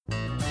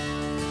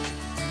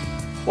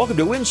Welcome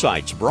to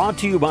Insights, brought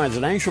to you by the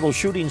National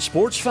Shooting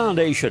Sports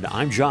Foundation.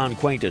 I'm John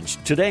Quaintance.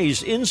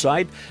 Today's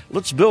Insight,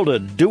 let's build a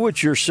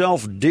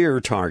do-it-yourself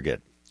deer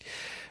target.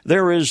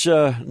 There is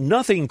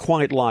nothing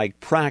quite like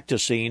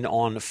practicing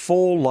on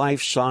full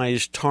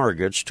life-size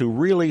targets to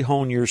really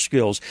hone your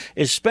skills,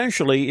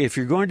 especially if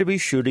you're going to be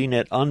shooting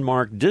at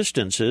unmarked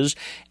distances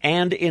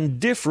and in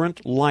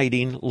different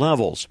lighting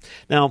levels.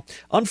 Now,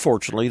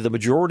 unfortunately, the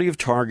majority of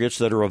targets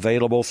that are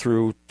available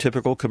through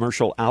typical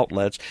commercial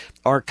outlets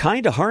are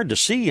kind of hard to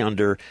see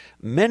under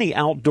many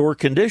outdoor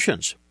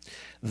conditions.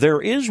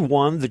 There is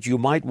one that you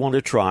might want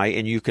to try,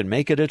 and you can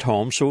make it at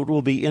home, so it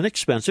will be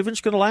inexpensive, and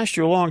it's going to last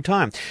you a long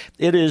time.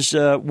 It is,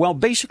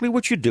 basically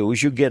what you do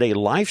is you get a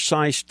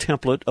life-size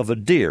template of a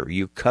deer.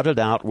 You cut it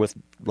out with,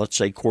 let's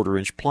say,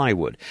 1/4-inch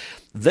plywood.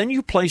 Then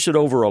you place it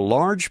over a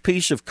large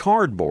piece of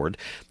cardboard,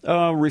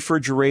 a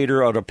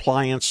refrigerator, an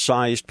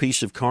appliance-sized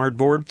piece of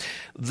cardboard.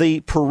 The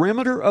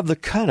perimeter of the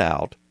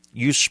cutout,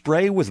 you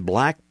spray with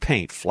black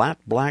paint, flat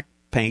black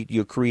paint.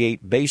 You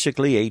create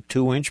basically a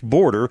 2-inch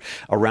border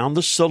around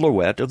the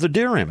silhouette of the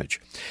deer image.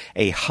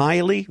 A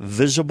highly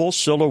visible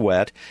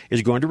silhouette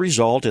is going to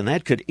result, and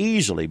that could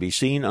easily be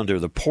seen under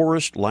the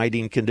poorest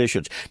lighting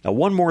conditions. Now,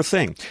 one more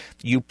thing.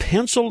 You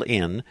pencil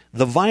in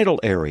the vital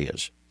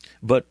areas,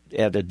 but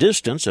at a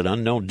distance, an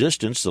unknown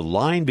distance, the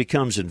line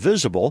becomes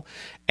invisible,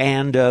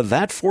 and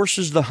that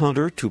forces the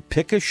hunter to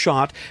pick a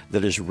shot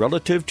that is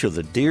relative to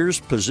the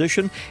deer's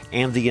position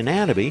and the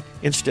anatomy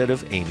instead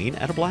of aiming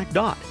at a black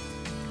dot.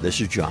 This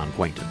is John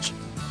Quaintance.